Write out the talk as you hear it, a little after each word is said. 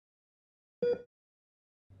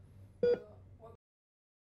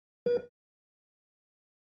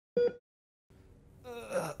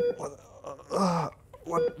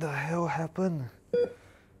What the hell happened?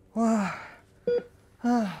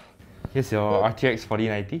 Here's your RTX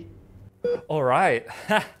 4090. All right.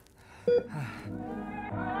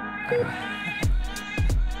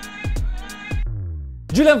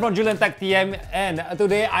 Julian from JulianTechTM, and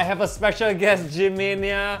today I have a special guest,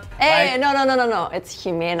 Jimena. Hey, no, it's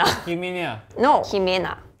Jimena. Jimena. No,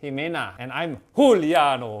 Jimena. Jimena, and I'm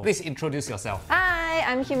Juliano. Please introduce yourself. Hi,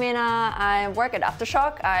 I'm Jimena. I work at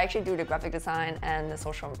Aftershock. I actually do the graphic design and the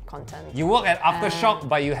social content. You work at Aftershock,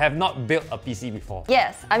 but you have not built a PC before.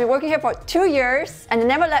 Yes, I've been working here for 2 years and they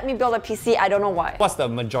never let me build a PC. I don't know why. What's the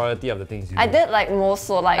majority of the things you do? I did like most,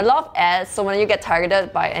 so like a lot of ads, so when you get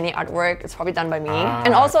targeted by any artwork, it's probably done by me.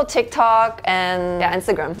 And also TikTok and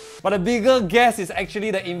Instagram. But the bigger guest is actually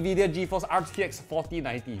the NVIDIA GeForce RTX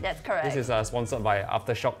 4090. That's correct. This is sponsored by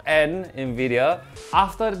Aftershock and NVIDIA.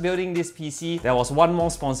 After building this PC, there was one more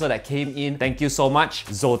sponsor that came in. Thank you so much,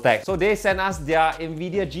 ZOTAC. So they sent us their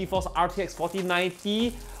NVIDIA GeForce RTX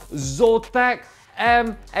 4090 ZOTAC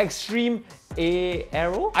M Extreme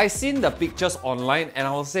AIRO. I've seen the pictures online and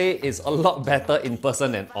I'll say it's a lot better in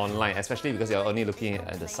person than online, especially because you're only looking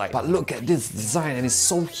at the side. But look at this design and it's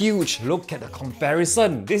so huge. Look at the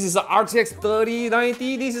comparison. This is a RTX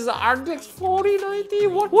 3090, this is a RTX 4090.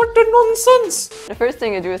 What the nonsense? The first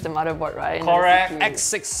thing you do is the motherboard, right? Correct.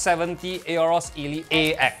 X670 AORUS Elite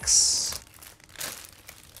AX.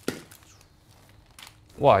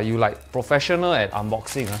 Wow, you like professional at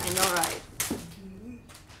unboxing, huh? I know, right?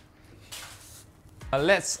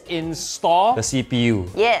 Let's install the CPU.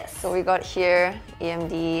 Yes, so we got here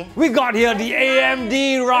AMD. We got here the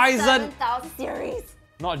AMD Ryzen 7000 series.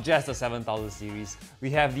 Not just the 7000 series. We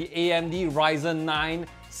have the AMD Ryzen 9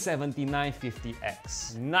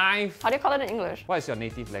 7950X. How do you call it in English? What is your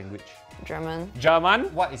native language? German.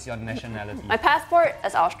 German? What is your nationality? My passport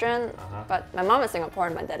is Austrian, but my mom is Singaporean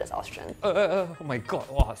and my dad is Austrian. Oh my god,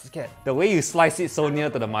 wow, scared. The way you slice it so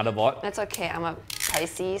near to the motherboard. That's okay, I'm a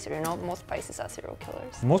Pisces, you know, most Pisces are serial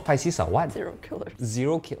killers. Most Pisces are what? Serial killers.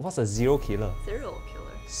 What's a zero killer? Serial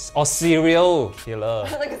killers. Or serial killer.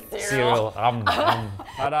 Like a cereal.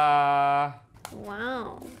 Ta-da!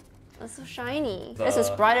 Wow. That's so shiny. This is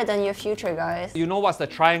brighter than your future, guys. You know what's the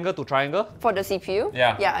triangle to triangle? For the CPU?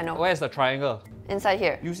 Yeah. Yeah, I know. Where's the triangle? Inside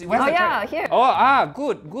here. You see, where's oh the yeah, here. Oh,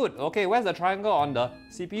 good. Okay, where's the triangle on the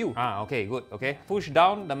CPU? Okay, good. Okay, push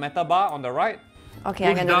down the metal bar on the right. Okay,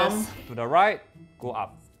 I can do this. To the right, go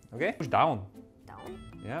up. Okay, push down. Down?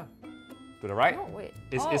 Yeah. To the right. Oh, wait.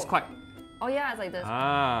 It's quite... Oh yeah, it's like this.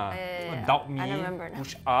 Don't doubt me. I remember now.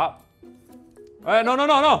 Push up.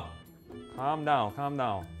 No. Calm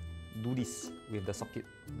down. Do this with the socket.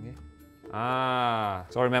 Okay.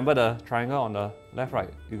 So remember the triangle on the left, right.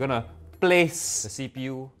 You're gonna place the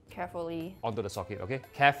CPU carefully onto the socket, okay?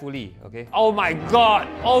 Carefully, okay? Oh my god!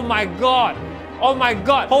 Hold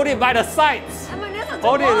it by the sides!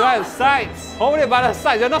 Hold it by the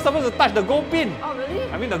sides! You're not supposed to touch the gold pin! Oh really?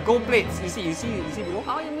 I mean the gold plates. You see below?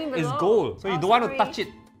 Oh, you mean below? It's gold, so you don't want to sorry. touch it.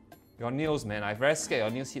 Your nails, man. I'm very scared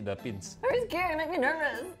your nails hit the pins. Very scared, you make me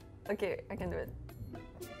nervous. Okay, I can do it.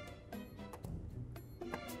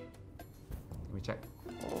 Let me check.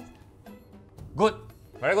 Good.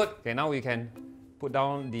 Very good. Okay, now we can put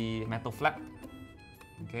down the metal flap.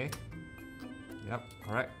 Okay. Yep,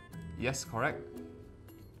 correct. Yes, correct.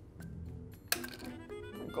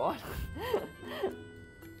 Oh god.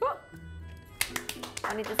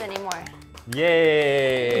 I need this anymore.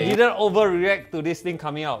 Yay! You didn't overreact to this thing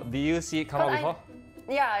coming out. Did you see it come out before?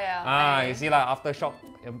 Yeah. You see like Aftershock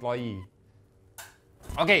employee.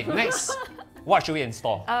 Okay, next. What should we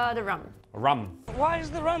install? The RAM. RAM. Why is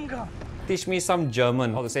the RAM gone? Teach me some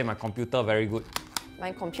German. How to say my computer very good.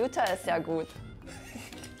 My computer is sehr gut.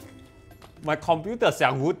 My computer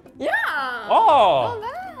sehr gut. Yeah! Oh! Not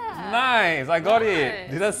bad. Nice, I got it.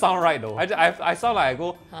 Didn't sound right though. I sound like I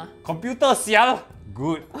go, computer sehr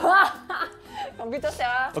good. Computer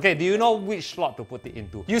sehr. Okay, do you know which slot to put it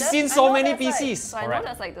into? You've seen so many PCs. So I know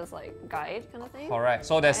there's like this like guide kind of thing. Correct.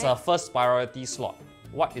 So there's a first priority slot.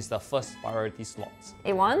 What is the first priority slot?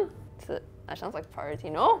 A1? That sounds like priority,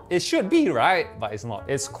 no? It should be, right? But it's not.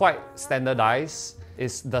 It's quite standardized.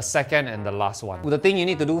 It's the second and the last one. The thing you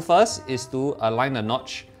need to do first is to align the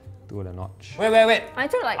notch to the notch. Wait. I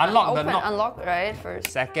need to like unlock open, the knob. unlock, right? First.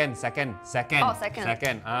 Second. Oh, second.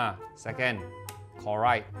 Second.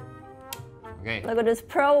 Correct. Okay. Look at this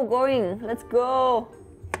pro going. Let's go.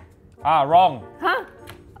 Wrong. Huh?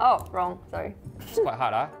 Oh, wrong. Sorry. It's quite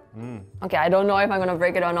hard, huh? Okay, I don't know if I'm gonna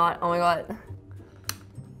break it or not. Oh my god.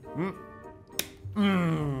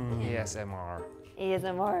 ASMR.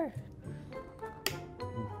 ASMR.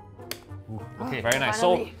 Okay, very nice.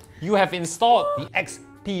 Finally. So you have installed the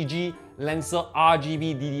PG Lancer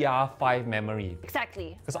RGB DDR5 memory.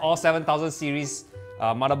 Exactly. Because all 7000 series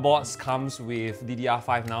motherboards comes with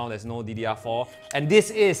DDR5 now, there's no DDR4. And this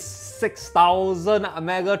is 6000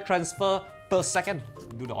 mega transfer per second.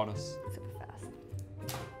 Do the honors. Super fast.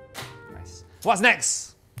 Nice. What's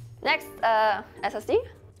next? Next, SSD.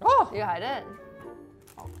 Oh! You hide it.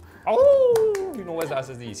 Oh! You know where's the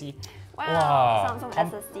SSD, see? Wow, Samsung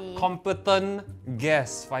SSD. Competent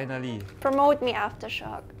guess, finally. Promote me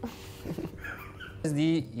Aftershock.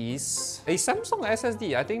 SSD is a Samsung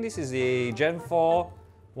SSD. I think this is a Gen 4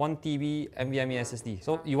 1TB NVMe SSD.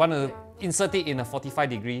 So you want to insert it in a 45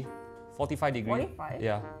 degree. 45 degree. 45?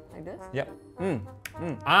 Yeah. Like this? Yep.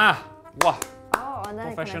 Ah! Wow! Oh, and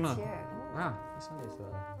then Professional. it connects here. Ah, this one is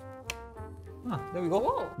there we go.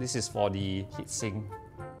 Whoa. This is for the heatsink.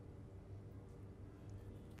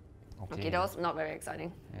 Okay, that was not very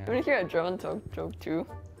exciting. Yeah. You want to hear a German joke too?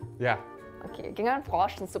 Yeah. Okay, ging ein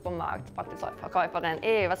Frosch in den Supermarkt, fragt die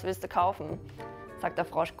Verkäuferin, was willst du kaufen? Sagt der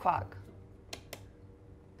Frosch, Quark.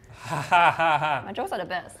 My jokes are the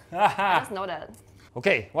best. I just know that.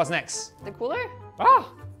 Okay, what's next? The cooler?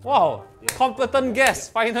 Ah! Wow! Competent guess,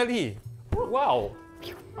 finally! Wow!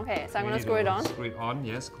 Okay, so I'm gonna screw it on. Screw it on,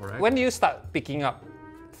 yes, correct. When do you start picking up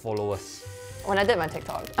followers? When I did my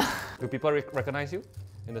TikTok. Do people recognize you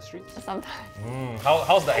in the streets? Sometimes.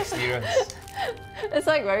 How's the experience? It's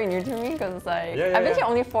like very new to me because like Yeah, I've been here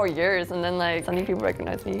only 4 years and then like suddenly people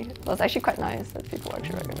recognize me. So it's actually quite nice that people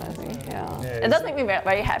actually recognize me. Yeah. It does make me very,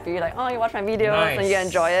 very happy. Like, oh, you watch my videos and you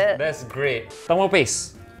enjoy it. That's great. Thermal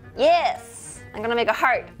paste. Yes! I'm gonna make a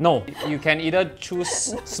heart. No, you can either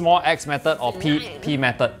choose small X method or P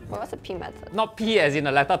method. What's the P method? Not P as in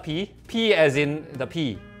the letter P, P as in the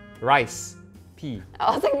P. Rice. P.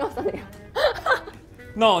 I was thinking of something.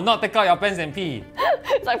 No, not take out your pants and pee.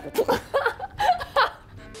 It's like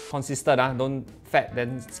Consistent, don't fat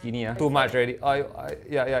then skinny. Too much already.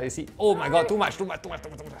 Yeah, you see. Oh my god, too much. Sorry.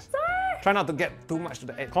 Try not to get too much to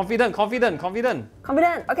the edge. Confident. Confident,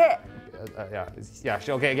 okay. Yeah,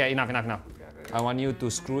 sure, okay, enough. I want you to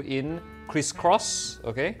screw in crisscross,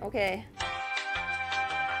 okay? Okay.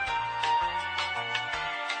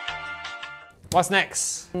 What's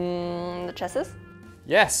next? The chassis?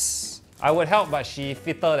 Yes, I would help, but she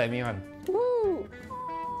fitter than me one. Woo!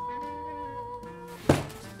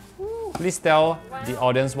 Please tell the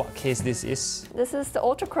audience what case this is. This is the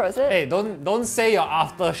Ultra Crow, is it? Hey, don't say your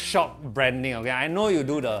Aftershock branding, okay? I know you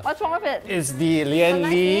do the... What's wrong with it? It's the Lian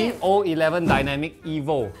nice Li name. 011 Dynamic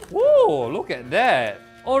Evo. Whoa, look at that.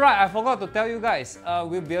 Alright, I forgot to tell you guys,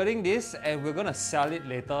 we're building this and we're gonna sell it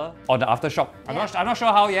later on the Aftershock. I'm not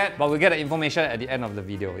sure how yet, but we'll get the information at the end of the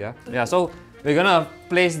video, yeah? Yeah, so we're gonna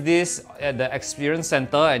place this at the Experience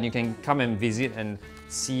Center and you can come and visit and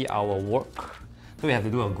see our work. So we have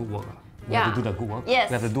to do a good work. We have to do the good work.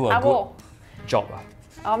 Yes, we have to do a I good will. job.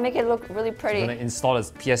 I'll make it look really pretty. We're gonna install the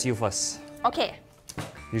PSU first. Okay.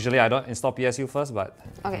 Usually I don't install PSU first, but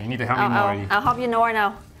Okay. you need to help me more already. I'll help you more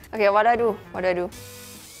now. Okay, what do I do?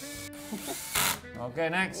 Okay,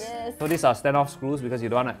 next. Yes. So these are standoff screws because you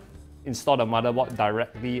don't want to install the motherboard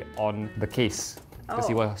directly on the case because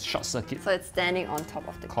it will short circuit. So it's standing on top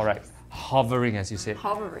of the Correct. Hovering, as you said.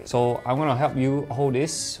 Hovering. So I'm gonna help you hold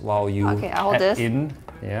this while you I'll hold head this. in.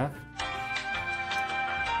 Yeah.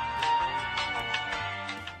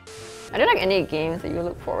 Are there like any games that you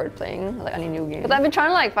look forward playing? Like any new games? Because I've been trying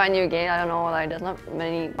to like find new games. I don't know, like there's not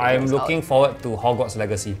many. I'm games looking out. forward to Hogwarts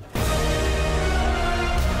Legacy.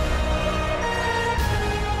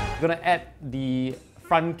 We're gonna add the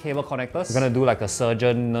front cable connectors. We're gonna do like a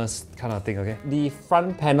surgeon nurse kind of thing, okay? The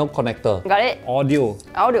front panel connector. Got it? Audio.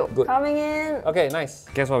 Audio. Good. Coming in. Okay, nice.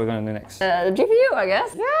 Guess what we're gonna do next? The GPU, I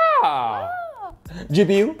guess. Yeah!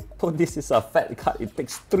 GPU? Oh, this is a fat card. It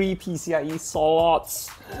takes 3 PCIe slots.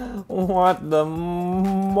 What the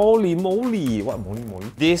moly? What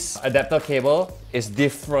moly? This adapter cable is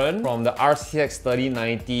different from the RTX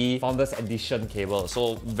 3090 Founders Edition cable.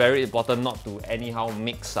 So very important not to anyhow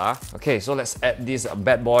mix. Okay, so let's add this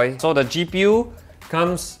bad boy. So the GPU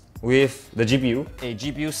comes with the GPU, a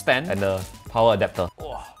GPU stand, and the power adapter.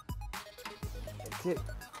 Oh. Okay.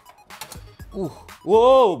 Ooh.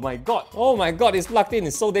 Whoa, my god! Oh my god, it's plugged in,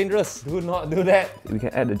 it's so dangerous. Do not do that. We can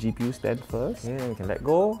add the GPU stand first. Yeah, we can let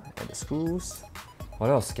go, add the screws. Oh,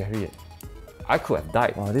 that was scary. I could have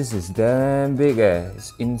died. Wow, this is damn big.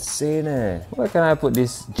 It's insane. Where can I put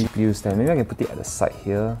this GPU stand? Maybe I can put it at the side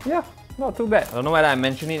here. Yeah, not too bad. I don't know whether I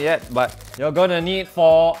mentioned it yet, but you're gonna need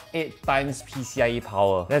 8 times PCIe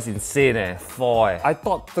power. That's insane. 4. I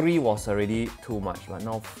thought 3 was already too much, but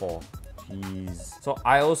now 4. Jeez. So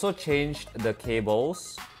I also changed the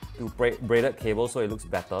cables to braided cables so it looks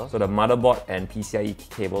better. So the motherboard and PCIe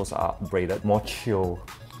cables are braided, more chill.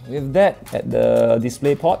 With that at the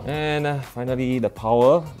display port, and finally the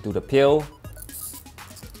power to the pail.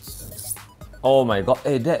 Oh my god,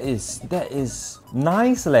 hey, that is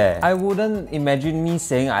nice leh. I wouldn't imagine me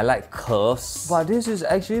saying I like curves, but this is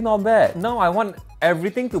actually not bad. Now I want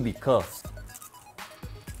everything to be curved.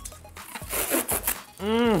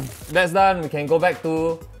 That's done. We can go back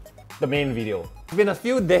to the main video. It's been a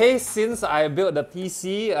few days since I built the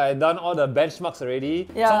PC. I've done all the benchmarks already.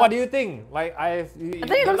 Yeah. So what do you think? Like I think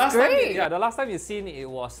it looks great. The last time you seen it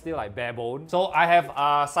was still like bare bone. So I have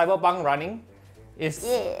Cyberpunk running. It's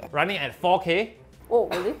running at 4K. Oh,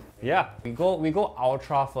 really? Yeah. We go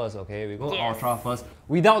ultra first, okay? We go ultra first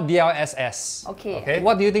without DLSS. Okay.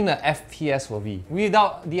 What do you think the FPS will be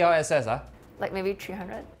without DLSS? Like maybe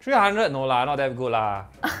 300? 300? No lah, not that good lah.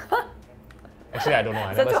 Actually, I don't know.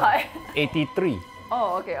 Is that too high? 83.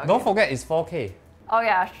 Oh, okay. Don't forget it's 4K. Oh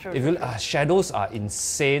yeah, true. If you shadows are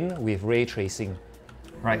insane with ray tracing,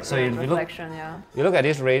 right? So if you look at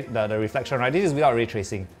this the reflection, right? This is without ray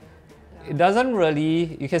tracing. It doesn't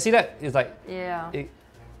really. You can see that it's like it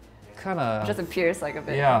kind of just appears like a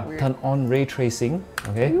bit weird. Turn on ray tracing.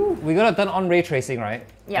 Okay, we're gonna turn on ray tracing, right?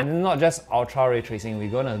 Yeah. And not just ultra ray tracing.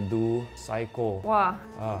 We're gonna do psycho. Wow.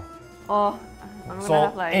 Oh. I'm So gonna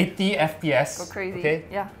have like 80 FPS. Go crazy. Okay.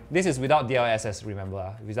 Yeah. This is without DLSS.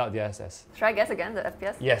 Remember, without DLSS. Should I guess again the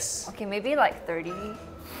FPS? Yes. Okay, maybe like 30.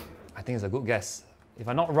 I think it's a good guess. If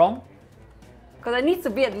I'm not wrong. Because it needs to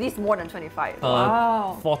be at least more than 25.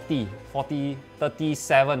 Wow. 40,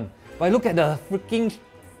 37. But look at the freaking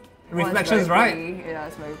reflections, right? Yeah,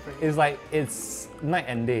 it's very pretty. It's like, it's night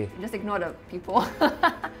and day. Just ignore the people.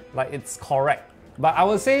 Like, it's correct. But I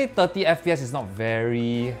would say 30 FPS is not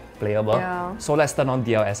very playable. Yeah. So let's turn on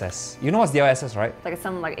DLSS. You know what's DLSS, right? Like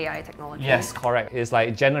some like AI technology. Yes, correct. It's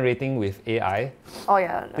like generating with AI. Oh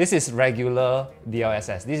yeah. This is regular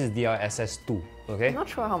DLSS. This is DLSS 2, okay? I'm not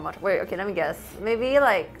sure how much. Wait, okay, let me guess. Maybe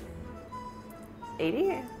like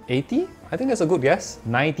 80? 80? I think that's a good guess.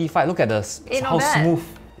 95. Look at this. How smooth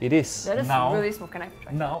it is. That is now, really smooth. Can I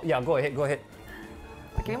try? Now, yeah, go ahead, go ahead.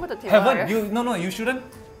 Can you put the table Haven't you? No, you shouldn't.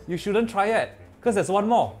 You shouldn't try it because there's one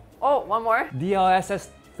more. Oh, one more. DLSS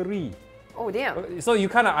 3. Oh damn. So you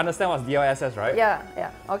kind of understand what's DLSS, right?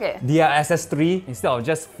 Yeah. Okay. DLSS 3, instead of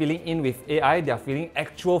just filling in with AI, they're filling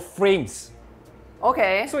actual frames.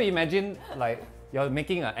 Okay. So imagine like you're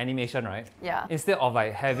making an animation, right? Yeah. Instead of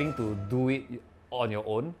like having to do it on your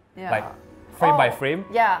own, Yeah. like frame by frame.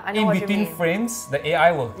 Yeah, I know what you mean. In between frames, the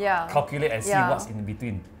AI will Yeah. calculate and see Yeah. what's in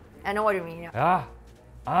between. I know what you mean. Yeah.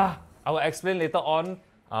 I will explain later on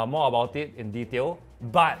more about it in detail.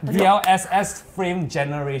 But DLSS frame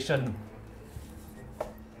generation.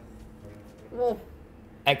 Whoa.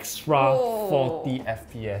 Extra Whoa. 40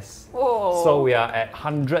 FPS. Whoa. So we are at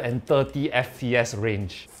 130 FPS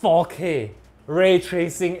range. 4K. Ray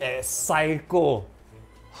tracing at psycho.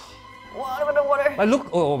 Wow, look at the water. But look,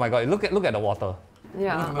 oh my god, look at the water.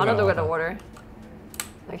 Yeah, Look I don't at look at the the water.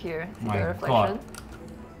 Like here, see My the reflection.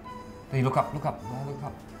 Hey, look up.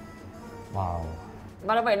 Wow.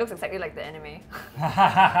 By the way, it looks exactly like the anime.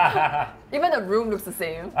 Even the room looks the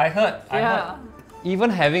same. I heard. Yeah. Even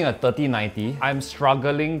having a 3090, I'm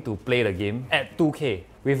struggling to play the game at 2K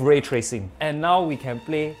with ray tracing. And now we can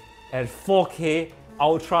play at 4K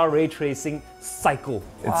ultra ray tracing psycho.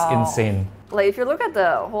 It's insane. Like if you look at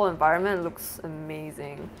the whole environment, it looks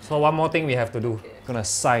amazing. So one more thing we have to do. Gonna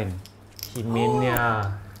sign.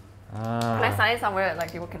 Jimena. Can I sign somewhere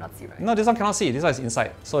like people cannot see, right? No, this one cannot see. This one is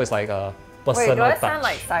inside. So it's like a personal Wait, do I touch. sign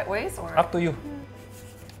like sideways or? Up to you.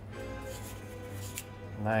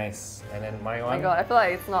 Nice. And then my Oh one. my god, I feel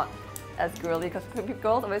like it's not as girly because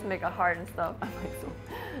girls always make a heart and stuff. I'm like so.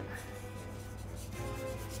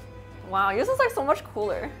 Wow, yours is like so much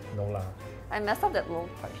cooler. No lah. I messed up that little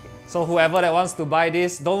part here. So whoever that wants to buy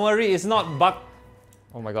this, don't worry, it's not bug.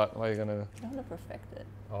 Oh my god, what are you gonna do? I want to perfect it.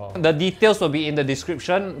 Oh. The details will be in the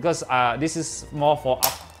description because this is more for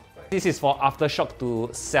Aftershock to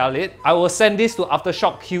sell it. I will send this to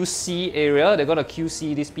Aftershock QC area. They're gonna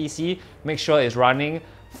QC this PC, make sure it's running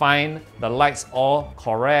fine, the lights all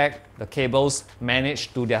correct, the cables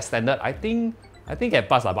managed to their standard. I think can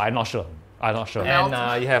pass, but I'm not sure. And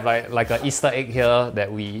you have like an Easter egg here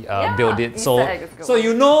that we build it. So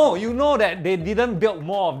you know that they didn't build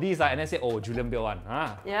more of these and then say, oh, Julian built one.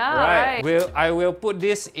 Yeah, right. I will put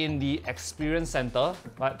this in the experience center.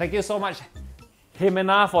 But thank you so much,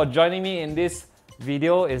 Jimena, for joining me in this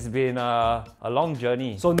video. It's been a long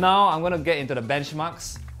journey. So now I'm gonna get into the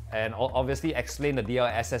benchmarks and obviously explain the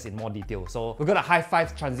DLSS in more detail. So we're gonna high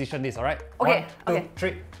five transition this, alright? Okay. 1, 2,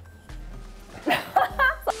 3.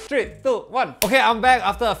 3, 2, 1. Okay, I'm back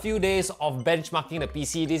after a few days of benchmarking the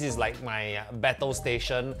PC. This is like my battle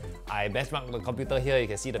station. I benchmark the computer here. You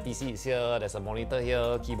can see the PC is here. There's a monitor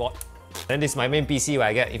here, keyboard. Then this is my main PC where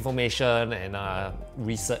I get information and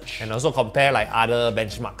research and also compare like other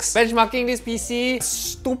benchmarks. Benchmarking this PC,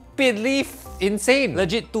 stupidly insane.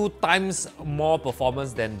 Legit 2 times more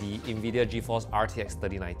performance than the NVIDIA GeForce RTX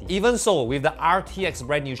 3090. Even so, with the RTX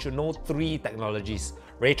brand, you should know 3 technologies: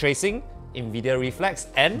 ray tracing, NVIDIA Reflex,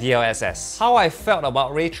 and DLSS. How I felt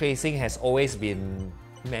about ray tracing has always been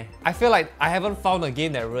meh. I feel like I haven't found a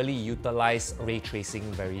game that really utilized ray tracing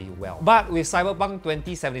very well. But with Cyberpunk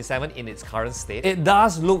 2077 in its current state, it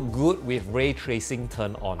does look good with ray tracing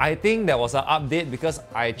turned on. I think there was an update because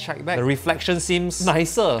I checked back. The reflection seems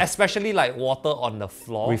nicer, especially like water on the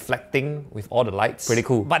floor reflecting with all the lights. Pretty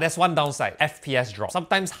cool. But there's one downside: FPS drop.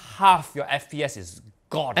 Sometimes half your FPS is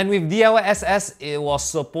gone. And with DLSS, it was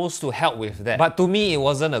supposed to help with that. But to me, it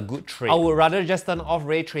wasn't a good trade. I would rather just turn off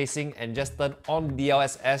ray tracing and just turn on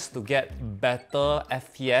DLSS to get better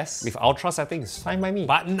FPS with ultra settings. Fine by me.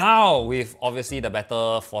 But now, with obviously the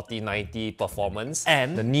better 4090 performance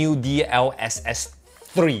and the new DLSS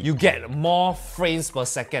 3, you get more frames per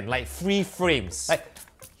second, like 3 frames. Like,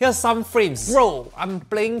 here's some frames. Bro, I'm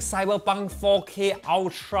playing Cyberpunk 4K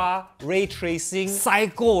Ultra ray tracing,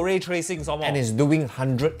 psycho ray tracing some more. And it's doing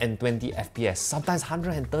 120 FPS, sometimes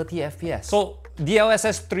 130 FPS. So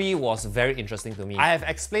DLSS 3 was very interesting to me. I have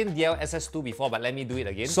explained DLSS 2 before, but let me do it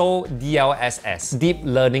again. So DLSS, Deep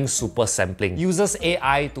Learning Super Sampling, uses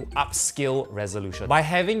AI to upscale resolution. By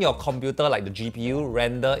having your computer, like the GPU,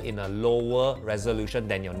 render in a lower resolution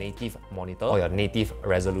than your native monitor or your native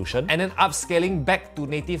resolution, and then upscaling back to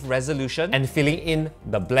native resolution and filling in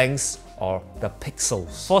the blanks or the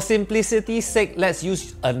pixels. For simplicity's sake, let's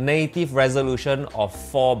use a native resolution of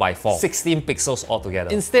 4x4, 16 pixels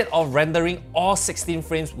altogether. Instead of rendering all 16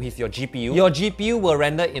 frames with your GPU will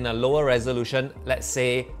render in a lower resolution, let's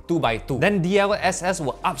say 2x2. Then DLSS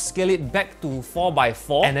will upscale it back to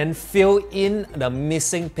 4x4 and then fill in the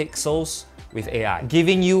missing pixels with AI,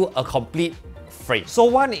 giving you a complete frame. So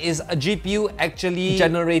one is a GPU actually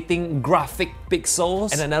generating graphic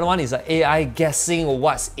pixels, and another one is an AI guessing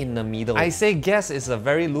what's in the middle. I say guess is a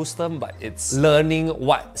very loose term, but it's learning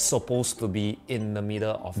what's supposed to be in the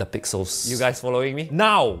middle of the pixels. You guys following me?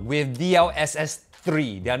 Now, with DLSS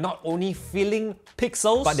 3, they are not only filling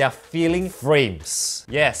pixels, but they are filling frames.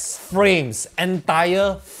 Yes, frames,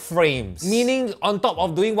 entire frames. Meaning, on top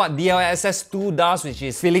of doing what DLSS 2 does, which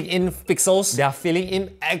is filling in pixels, they are filling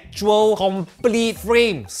in actual complete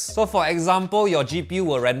frames. So for example, your GPU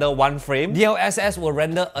will render 1 frame, DLSS will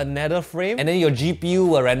render another frame, and then your GPU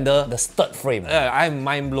will render the 3rd frame. I'm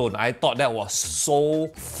mind blown. I thought that was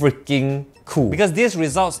so freaking cool. Because this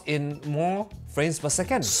results in more frames per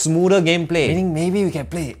second. Smoother gameplay, meaning maybe we can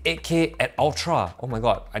play 8K at Ultra. Oh my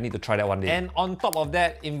god, I need to try that one day. And on top of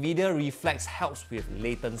that, NVIDIA Reflex helps with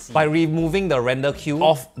latency by removing the render queue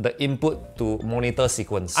of the input to monitor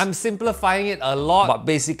sequence. I'm simplifying it a lot, but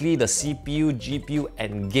basically the CPU, GPU,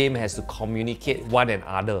 and game has to communicate one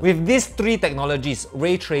another. With these 3 technologies,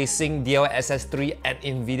 ray tracing, DLSS 3, and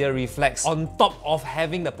NVIDIA Reflex, on top of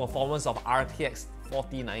having the performance of RTX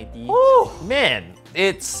 4090. Oh man,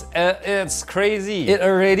 it's crazy. It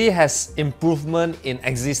already has improvement in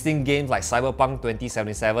existing games like Cyberpunk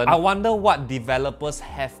 2077. I wonder what developers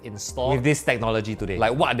have in store with this technology today.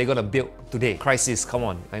 Like, what are they gonna build today? Crysis, come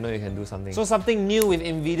on, I know you can do something. So something new with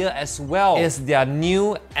NVIDIA as well is their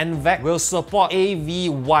new NVENC will support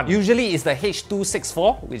AV1. Usually it's the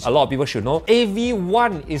H264, which a lot of people should know.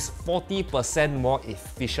 AV1 is 40% more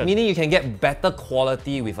efficient, meaning you can get better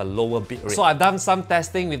quality with a lower bitrate. So I've done some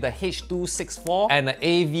testing with the H264 and the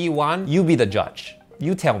AV1. You be the judge.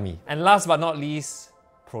 You tell me. And last but not least,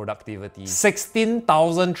 productivity.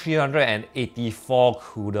 16,384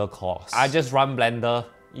 CUDA cores. I just run Blender.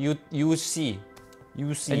 You see.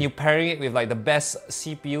 And you're pairing it with like the best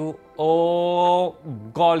CPU. Oh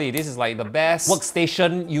golly, this is like the best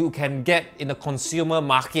workstation you can get in the consumer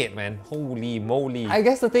market, man. Holy moly. I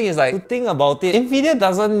guess the thing is, like, to think about it, NVIDIA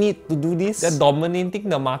doesn't need to do this. They're dominating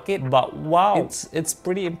the market, but wow, it's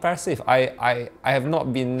pretty impressive. I have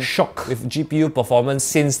not been shocked with GPU performance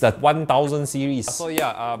since the 1000 series. So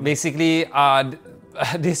yeah, basically,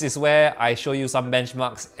 this is where I show you some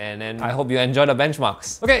benchmarks, and then I hope you enjoy the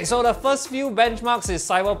benchmarks. Okay, so the first few benchmarks is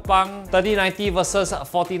Cyberpunk 3090 versus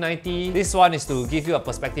 4090. This one is to give you a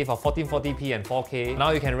perspective of 1440p and 4K.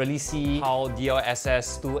 Now you can really see how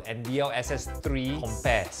DLSS 2 and DLSS 3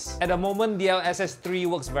 compares. At the moment, DLSS 3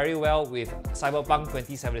 works very well with Cyberpunk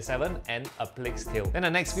 2077 and A Plague's Tale. Then the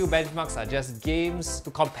next few benchmarks are just games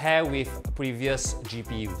to compare with previous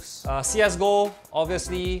GPUs. CSGO,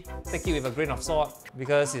 obviously, take it with a grain of salt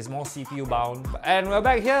because it's more CPU bound. And we're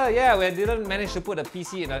back here, yeah, we didn't manage to put a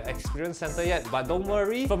PC in an experience center yet, but don't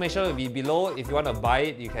worry, information will be below. If you want to buy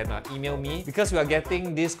it, you can email me, because we are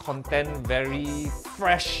getting this content very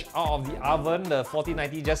fresh out of the oven. The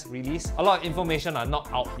 4090 just released. A lot of information are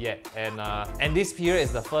not out yet, and this period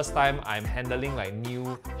is the first time I'm handling like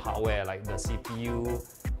new hardware like the CPU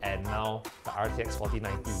and now the RTX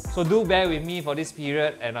 4090. So do bear with me for this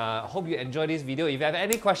period, and hope you enjoy this video. If you have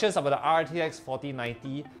any questions about the RTX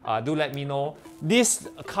 4090, do let me know. This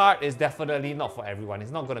card is definitely not for everyone.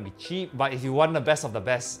 It's not going to be cheap, but if you want the best of the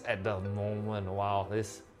best at the moment, wow,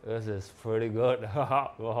 this is pretty good.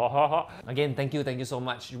 Again, thank you so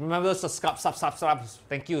much. Remember to subscribe.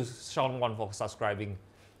 Thank you, Sean Won, for subscribing.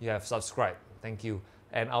 You have subscribed. Thank you.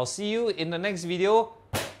 And I'll see you in the next video.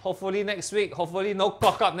 Hopefully next week. Hopefully no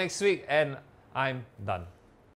cock up next week. And I'm done.